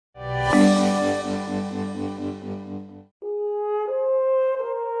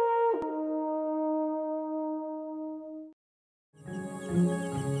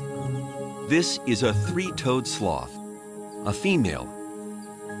This is a three-toed sloth, a female,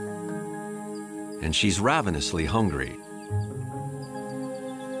 and she's ravenously hungry.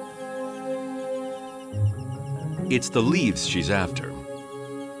 It's the leaves she's after.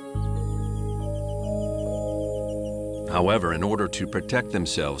 However, in order to protect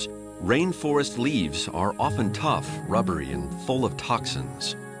themselves, rainforest leaves are often tough, rubbery, and full of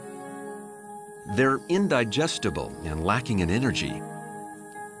toxins. They're indigestible and lacking in energy.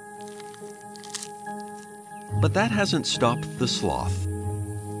 But that hasn't stopped the sloth.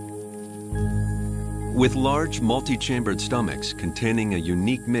 With large multi-chambered stomachs containing a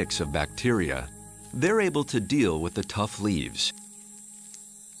unique mix of bacteria, they're able to deal with the tough leaves.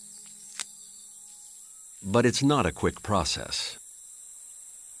 But it's not a quick process.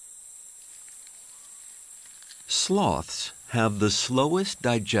 Sloths have the slowest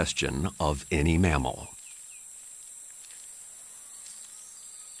digestion of any mammal.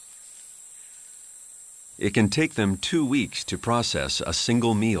 It can take them 2 weeks to process a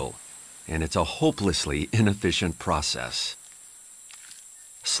single meal, and it's a hopelessly inefficient process.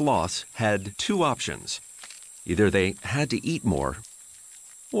 Sloths had 2 options. Either they had to eat more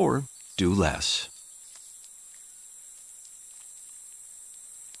or do less.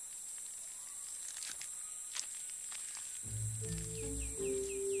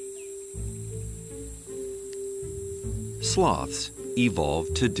 Sloths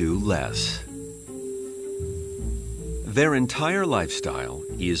evolved to do less. Their entire lifestyle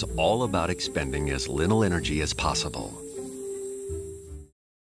is all about expending as little energy as possible.